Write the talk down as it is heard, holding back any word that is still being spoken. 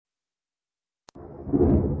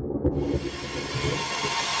You're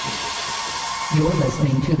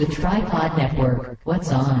listening to the Tripod Network. What's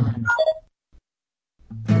on?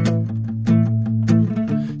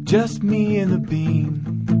 Just me and the bean.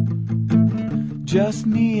 Just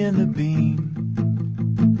me and the bean.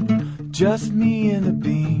 Just me and the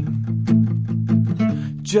bean.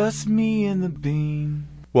 Just me and the bean.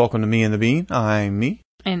 Welcome to Me and the Bean. I'm me.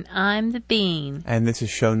 And I'm the Bean. And this is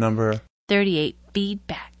show number 38,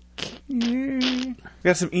 Feedback. Yeah. We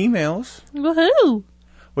got some emails. Woohoo!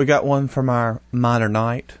 We got one from our minor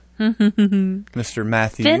knight, Mr.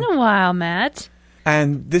 Matthew. Been a while, Matt.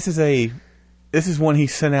 And this is one he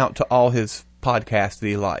sent out to all his podcasts that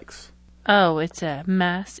he likes. Oh, it's a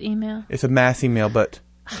mass email? It's a mass email, but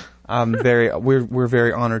we're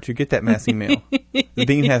very honored to get that mass email. The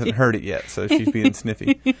Bean hasn't heard it yet, so she's being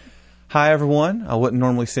sniffy. Hi, everyone. I wouldn't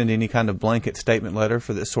normally send any kind of blanket statement letter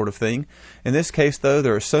for this sort of thing. In this case, though,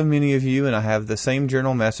 there are so many of you, and I have the same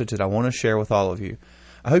general message that I want to share with all of you.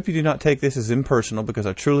 I hope you do not take this as impersonal, because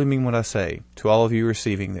I truly mean what I say to all of you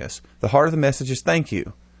receiving this. The heart of the message is thank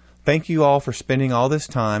you. Thank you all for spending all this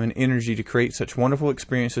time and energy to create such wonderful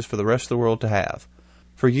experiences for the rest of the world to have.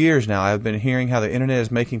 For years now, I have been hearing how the internet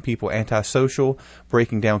is making people antisocial,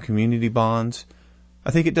 breaking down community bonds.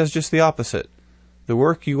 I think it does just the opposite. The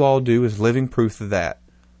work you all do is living proof of that.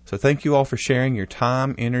 So thank you all for sharing your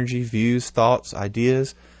time, energy, views, thoughts,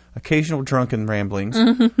 ideas, occasional drunken ramblings,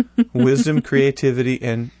 wisdom, creativity,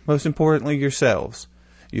 and most importantly, yourselves.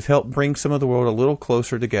 You've helped bring some of the world a little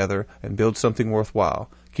closer together and build something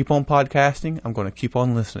worthwhile. Keep on podcasting. I'm going to keep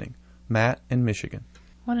on listening. Matt in Michigan.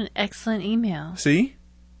 What an excellent email. See?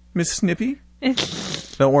 Miss Snippy?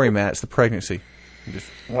 Don't worry, Matt. It's the pregnancy.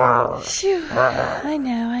 Phew. I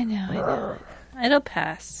know. It'll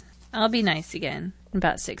pass. I'll be nice again in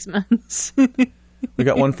about 6 months. We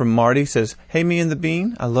got one from Marty. Says, hey, Me and the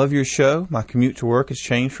Bean. I love your show. My commute to work has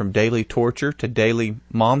changed from daily torture to daily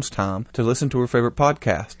mom's time to listen to her favorite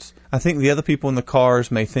podcasts. I think the other people in the cars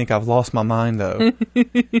may think I've lost my mind, though.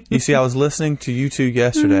 You see, I was listening to you two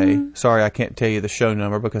yesterday. Sorry, I can't tell you the show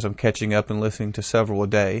number because I'm catching up and listening to several a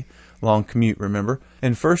day. Long commute, remember?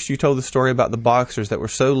 And first you told the story about the boxers that were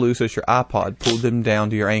so loose that your iPod pulled them down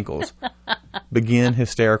to your ankles. Begin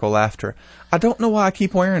hysterical laughter. I don't know why I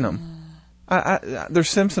keep wearing them. There's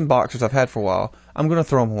Simpson boxers I've had for a while. I'm going to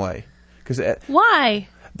throw them away. Why?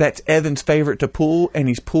 That's Evan's favorite to pull, and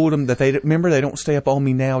he's pulled them. Remember, they don't stay up on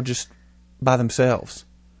me now just by themselves.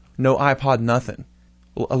 No iPod, nothing.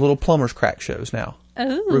 A little plumber's crack shows now.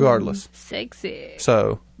 Ooh, regardless. Sexy.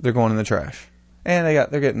 So they're going in the trash, and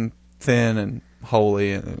they're getting thin and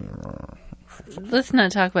holy. And let's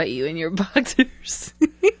not talk about you and your boxers.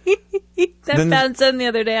 I found some the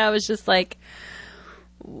other day. I was just like,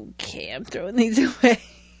 okay, I'm throwing these away.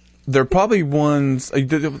 They're probably ones.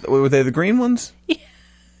 Were they the green ones? Yeah.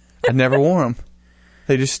 I never wore them.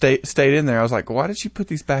 They just stayed in there. I was like, why did you put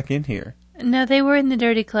these back in here? No, they were in the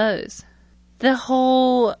dirty clothes. The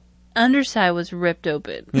whole underside was ripped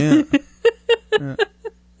open. Yeah. Yeah.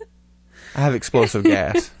 I have explosive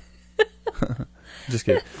gas. Just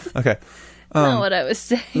kidding. Okay. Not what I was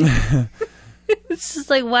saying. It's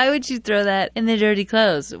just like, why would you throw that in the dirty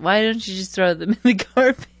clothes? Why don't you just throw them in the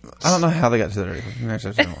garbage? I don't know how they got to the dirty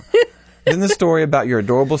clothes. Then the story about your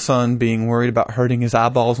adorable son being worried about hurting his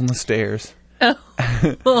eyeballs on the stairs. Oh.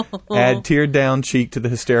 Add teared down cheek to the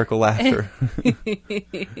hysterical laughter.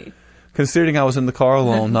 Considering I was in the car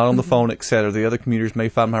alone, not on the phone, etc., the other commuters may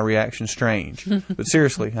find my reaction strange. But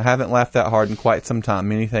seriously, I haven't laughed that hard in quite some time.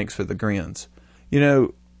 Many thanks for the grins. You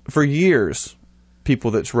know, for years,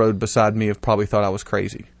 people that's rode beside me have probably thought I was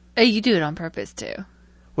crazy. Oh, you do it on purpose, too.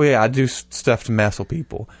 Well, yeah, I do stuff to mess with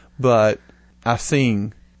people. But I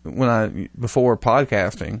sing, before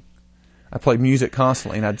podcasting, I played music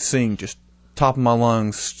constantly, and I'd sing just top of my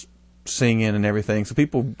lungs, singing and everything. So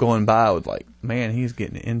people going by would like, man, he's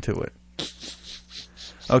getting into it.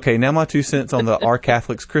 Okay, now my 2 cents on the Are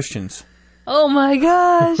Catholics Christians? Oh my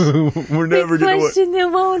gosh. We're never the question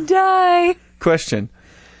that won't die. Question.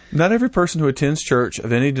 Not every person who attends church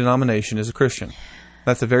of any denomination is a Christian.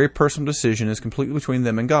 That's a very personal decision, is completely between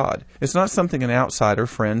them and God. It's not something an outsider,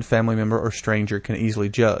 friend, family member, or stranger can easily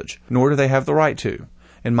judge, nor do they have the right to.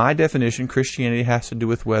 In my definition, Christianity has to do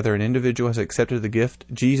with whether an individual has accepted the gift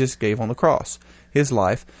Jesus gave on the cross, his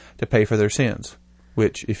life, to pay for their sins.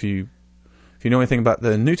 Which, if you know anything about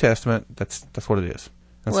the New Testament, that's what it is.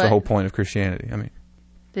 That's what? The whole point of Christianity. I mean,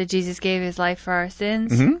 that Jesus gave his life for our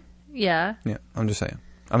sins? Mm-hmm. Yeah. Yeah, I'm just saying.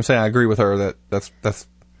 I'm saying I agree with her that that's...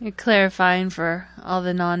 You're clarifying for all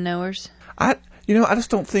the non-knowers. I just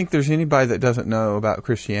don't think there's anybody that doesn't know about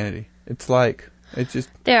Christianity. It's like... It's just...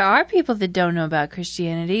 There are people that don't know about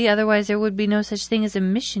Christianity. Otherwise, there would be no such thing as a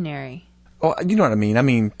missionary. Oh, you know what I mean. I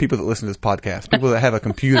mean, people that listen to this podcast, people that have a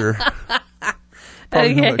computer.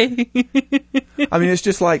 Okay. I mean, it's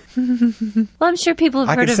just like... Well, I'm sure people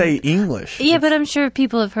have heard of... I could say English. Yeah, but I'm sure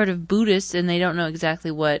people have heard of Buddhists, and they don't know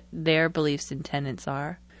exactly what their beliefs and tenets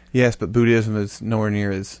are. Yes, but Buddhism is nowhere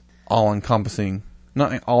near as all-encompassing.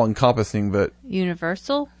 Not all-encompassing, but...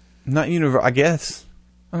 Universal? Not universal, I guess.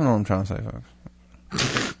 I don't know what I'm trying to say, folks.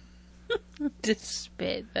 Just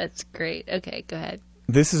spit. That's great. Okay, go ahead.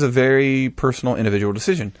 This is a very personal, individual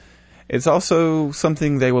decision. It's also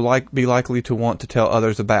something they will be likely to want to tell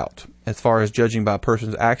others about, as far as judging by a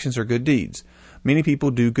person's actions or good deeds. Many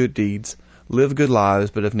people do good deeds, live good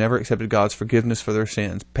lives, but have never accepted God's forgiveness for their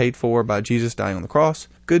sins, paid for by Jesus dying on the cross.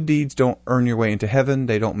 Good deeds don't earn your way into heaven.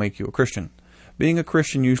 They don't make you a Christian. Being a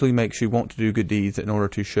Christian usually makes you want to do good deeds in order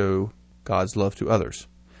to show God's love to others.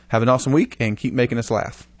 Have an awesome week and keep making us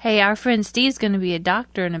laugh. Hey, our friend Steve's going to be a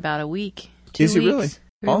doctor in about a week. 2 Is he weeks, really?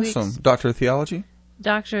 3 Awesome. weeks. Doctor of Theology?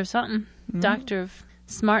 Doctor of something. Doctor of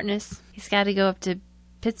smartness. He's got to go up to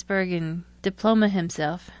Pittsburgh and diploma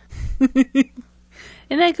himself. Isn't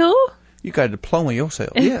that cool? You got a diploma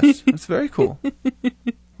yourself. Yes, that's very cool.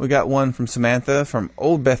 We got one from Samantha from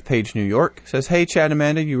Old Bethpage, New York. It says, "Hey, Chad and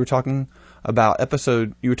Amanda, you were talking on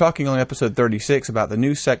episode 36 about the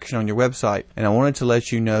news section on your website, and I wanted to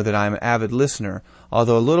let you know that I am an avid listener,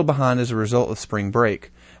 although a little behind as a result of spring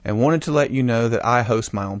break, and wanted to let you know that I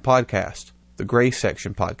host my own podcast, the Gray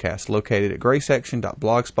Section Podcast, located at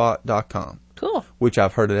graysection.blogspot.com. Cool. Which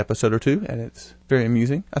I've heard an episode or two, and it's very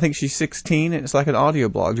amusing. I think she's 16, and it's like an audio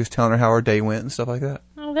blog, just telling her how her day went and stuff like that.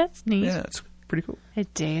 Oh, that's neat. Yeah, it's pretty cool. A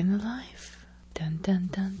day in the life. Dun, dun,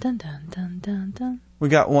 dun, dun, dun, dun, dun, dun. We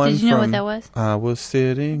got one. Did you know what that was? I was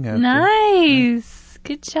sitting at Nice.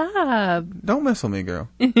 Good job. Don't mess with me, girl.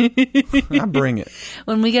 I bring it.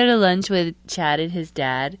 When we go to lunch with Chad and his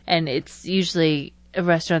dad, and it's usually a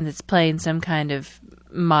restaurant that's playing some kind of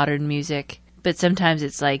modern music, but sometimes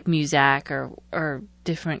it's like Muzak or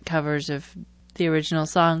different covers of the original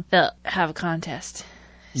song, they'll have a contest.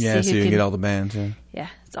 Yeah, so you can get all the bands in. Yeah,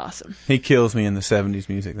 it's awesome. He kills me in the 70s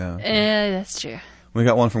music, though. That's true. We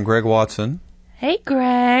got one from Greg Watson. Hey,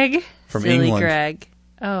 Greg. From Silly England. Greg.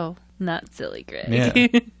 Oh, not silly Greg. Yeah.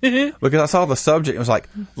 Because I saw the subject and was like,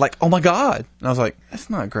 oh my God. And I was like, that's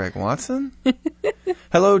not Greg Watson.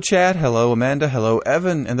 Hello, Chad. Hello, Amanda. Hello,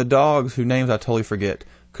 Evan. And the dogs, whose names I totally forget.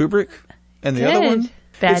 Kubrick? And the other one?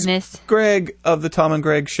 Badness. It's Greg of the Tom and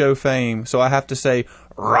Greg Show fame. So I have to say,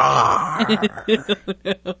 rawr.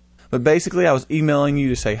 But basically, I was emailing you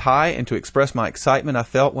to say hi and to express my excitement I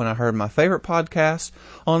felt when I heard my favorite podcast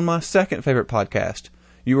on my second favorite podcast.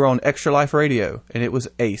 You were on Extra Life Radio, and it was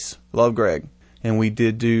ace. Love, Greg. And we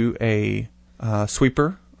did do a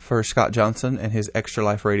sweeper for Scott Johnson and his Extra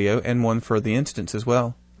Life Radio, and one for The Instance as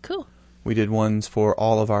well. Cool. We did ones for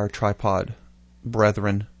all of our tripod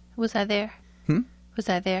brethren. Was I there? Was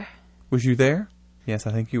I there? Was you there? Yes,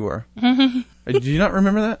 I think you were. Did you not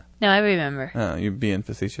remember that? No, I remember. Oh, you're being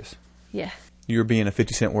facetious. Yeah. You were being a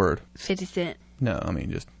 50-cent word. 50 Cent. No, I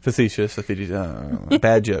mean just facetious, a 50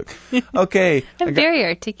 bad joke. Okay. I'm very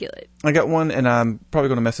articulate. I got one, and I'm probably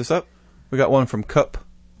going to mess this up. We got one from Cup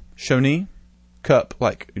Shawnee. Cup,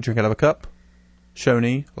 like you drink out of a cup.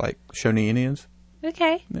 Shawnee, like Shawnee Indians.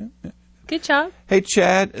 Okay. Yeah. Good job. Hey,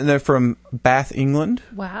 Chad, and they're from Bath, England.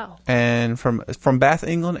 Wow. And from Bath,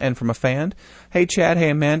 England, and from a fan. Hey, Chad.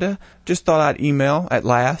 Hey, Amanda. Just thought I'd email at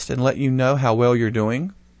last and let you know how well you're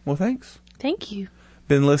doing. Well, thanks. Thank you.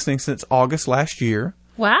 Been listening since August last year.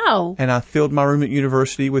 Wow. And I filled my room at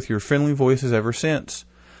university with your friendly voices ever since.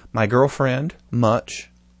 My girlfriend, Much,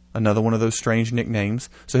 another one of those strange nicknames,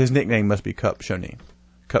 so his nickname must be Cup Shawnee.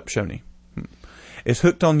 Cup Shawnee. Is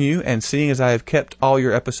hooked on you, and seeing as I have kept all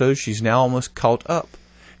your episodes, she's now almost caught up.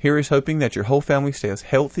 Here is hoping that your whole family stays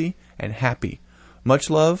healthy and happy.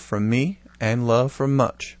 Much love from me, and love from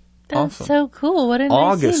Much. That's awesome. So cool. What a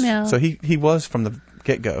nice email. So he was from the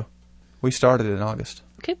get-go. We started in August.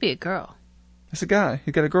 Could be a girl. It's a guy.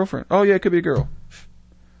 He got a girlfriend. Oh, yeah, it could be a girl.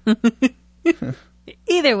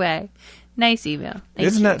 Either way, nice email.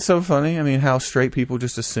 Isn't that so funny? I mean, how straight people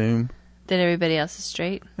just assume that everybody else is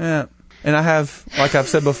straight. Yeah. And I have, like I've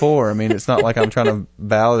said before, I mean, it's not like I'm trying to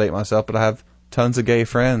validate myself, but I have tons of gay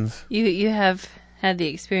friends. You have had the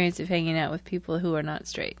experience of hanging out with people who are not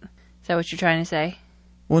straight. Is that what you're trying to say?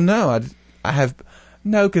 Well, no, I have,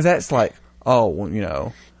 no, because that's like, oh, well, you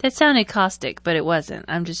know. That sounded caustic, but it wasn't.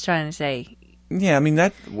 I'm just trying to say. Yeah, I mean,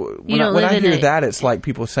 that, when I hear that, it's like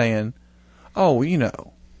people saying, oh, you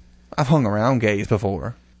know, I've hung around gays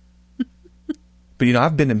before. But, you know,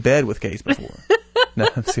 I've been in bed with gays before. No,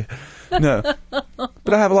 No.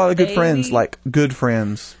 But I have a lot of good friends, like good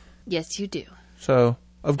friends. Yes, you do. So,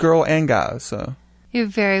 of girl and guys, so. You're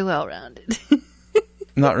very well rounded.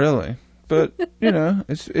 Not really. But,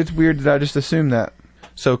 it's weird that I just assumed that.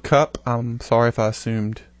 So, Cup, I'm sorry if I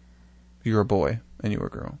assumed you were a boy and you were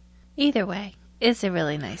a girl. Either way, it's a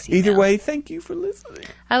really nice email. Either way, thank you for listening.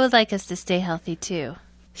 I would like us to stay healthy, too.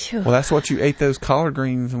 Phew. Well, that's what you ate those collard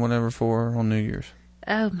greens and whatever for on New Year's.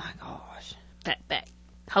 Oh, my gosh. Fat back.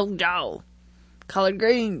 Hold y'all. Collard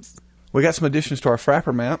greens. We got some additions to our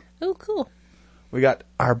Frapper map. Oh, cool. We got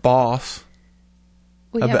our boss.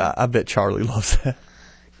 We I bet Charlie loves that.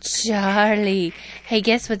 Charlie. Hey,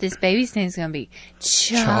 guess what this baby's name's going to be?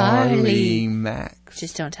 Charlie Max.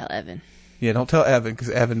 Just don't tell Evan. Yeah, don't tell Evan, because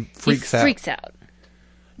Evan freaks out. He freaks out.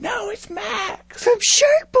 No, it's Max. From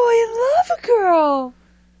Shark Boy and Lava Girl.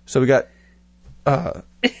 So we got,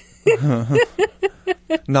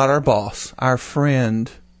 not our boss, our friend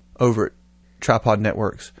over at Tripod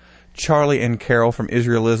Networks, Charlie and Carol from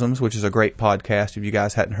Israelisms, which is a great podcast. If you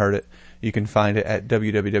guys hadn't heard it, you can find it at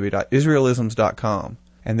www.israelisms.com.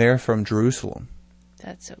 And they're from Jerusalem.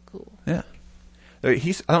 That's so cool. Yeah. I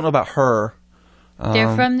don't know about her.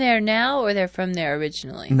 They're from there now, or they're from there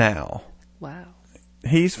originally? Now. Wow.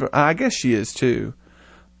 I guess she is too.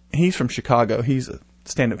 He's from Chicago. He's a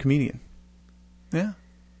stand-up comedian. Yeah.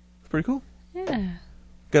 It's pretty cool. Yeah.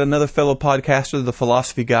 Got another fellow podcaster, the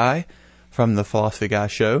Philosophy Guy, from the Philosophy Guy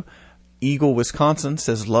Show. Eagle, Wisconsin,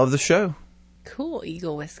 says, love the show. Cool,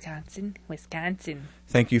 Eagle, Wisconsin.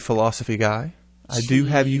 Thank you, Philosophy Guy. I do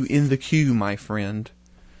have you in the queue, my friend,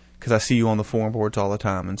 because I see you on the forum boards all the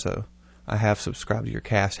time, and so I have subscribed to your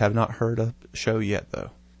cast. Have not heard a show yet,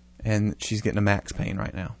 though. And she's getting a max pain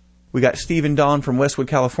right now. We got Stephen Don from Westwood,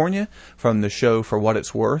 California, from the show For What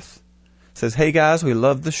It's Worth. Says, hey guys, we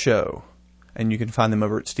love the show. And you can find them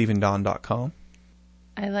over at stephendon.com.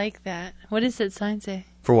 I like that. What does that sign say?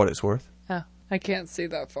 For What It's Worth. Oh, I can't see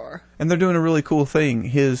that far. And they're doing a really cool thing.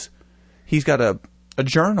 He's got a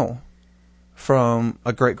journal from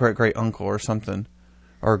a great uncle or something.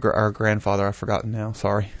 Or our grandfather, I've forgotten now.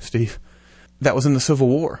 Sorry, Steve. That was in the Civil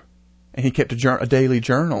War. And he kept a daily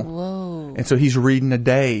journal. Whoa. And so he's reading a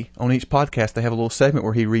day. On each podcast, they have a little segment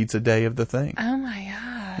where he reads a day of the thing. Oh my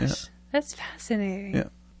gosh. Yeah. That's fascinating. Yeah.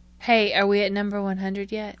 Hey, are we at number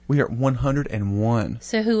 100 yet? We are at 101.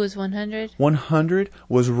 So who was 100? 100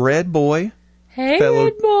 was Red Boy. Hey, fellow,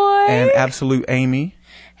 Red Boy. And Absolute Amy.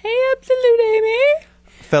 Hey, Absolute Amy.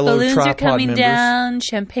 Fellow Balloons Tripod are coming members. down.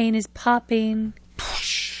 Champagne is popping.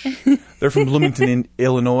 They're from Bloomington,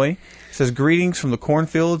 Illinois. It says, greetings from the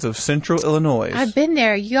cornfields of Central Illinois. I've been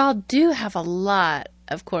there. Y'all do have a lot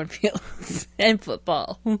of cornfields and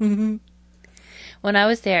football. When I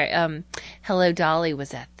was there, Hello Dolly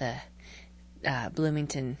was at the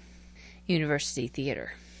Bloomington University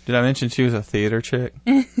Theater. Did I mention she was a theater chick?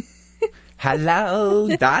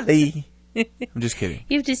 Hello, Dolly. I'm just kidding.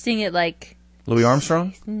 You have to sing it like... Louis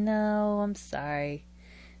Armstrong? No, I'm sorry.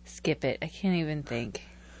 Skip it. I can't even think.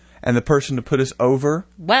 And the person to put us over?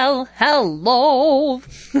 Well, hello.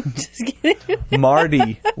 Just kidding.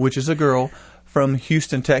 Marty, which is a girl from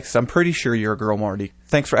Houston, Texas. I'm pretty sure you're a girl, Marty.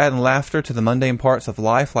 Thanks for adding laughter to the mundane parts of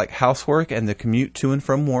life like housework and the commute to and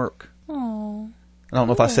from work. Oh. I don't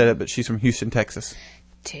know if I said it, but she's from Houston, Texas.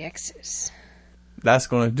 Texas. That's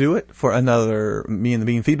going to do it for another Me and the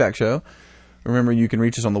Bean feedback show. Remember, you can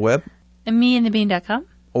reach us on the web. meandthebean.com.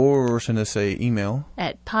 Or send us an email.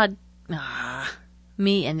 At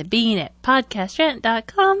meandthebean at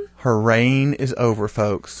podcastrant.com. Her reign is over,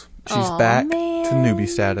 folks. She's back to newbie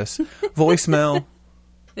status. Voicemail.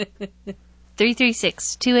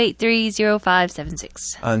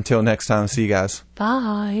 336-283-0576. Until next time, see you guys.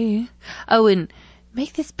 Bye. Oh, and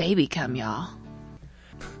make this baby come, y'all.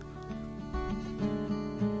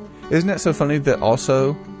 Isn't that so funny that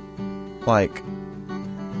also, like,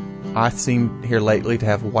 I seem here lately to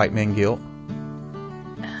have white man guilt?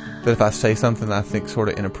 That if I say something that I think sort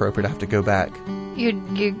of inappropriate, I have to go back.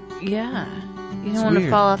 Yeah. You don't want to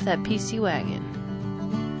fall off that PC wagon.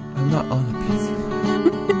 I'm not on the PC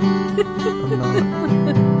wagon.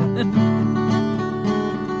 I'm not.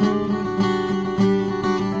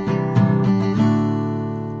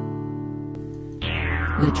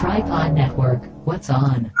 The Tripod Network. What's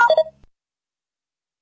on?